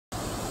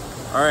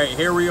All right,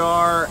 here we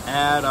are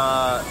at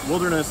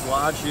Wilderness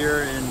Lodge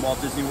here in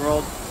Walt Disney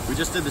World. We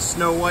just did the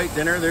Snow White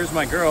dinner. There's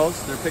my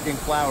girls. They're picking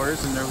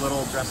flowers in their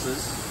little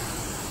dresses.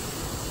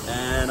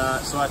 And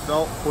so I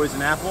felt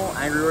Poison Apple,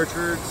 Angry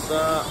Orchard's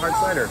hard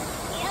cider.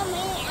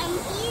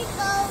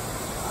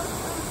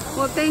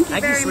 Well, thank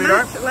you very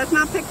much. Let's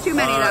not pick too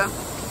many though.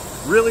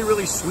 Really,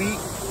 really sweet.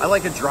 I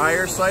like a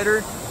drier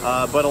cider,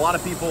 but a lot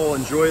of people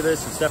enjoy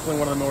this. It's definitely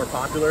one of the more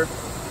popular.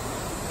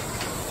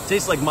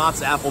 Tastes like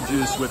Motts apple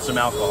juice with some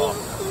alcohol.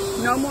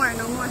 No more,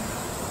 no more.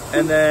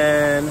 And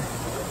then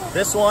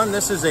this one,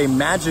 this is a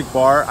magic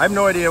bar. I have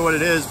no idea what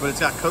it is, but it's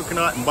got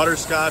coconut and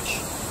butterscotch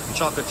and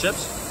chocolate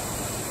chips.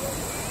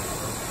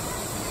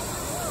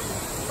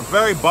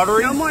 Very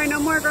buttery. No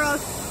more,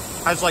 girls.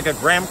 Has like a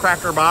graham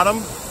cracker bottom.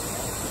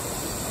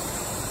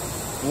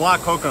 A lot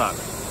of coconut.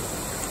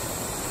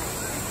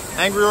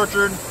 Angry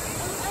Orchard,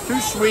 too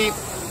sweet.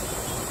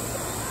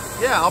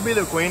 Yeah, I'll be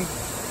the queen.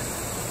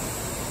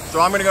 So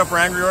I'm gonna go for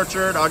Angry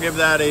Orchard. I'll give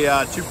that a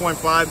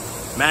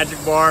 2.5.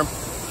 Magic bar,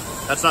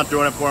 that's not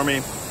doing it for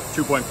me.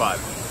 2.5.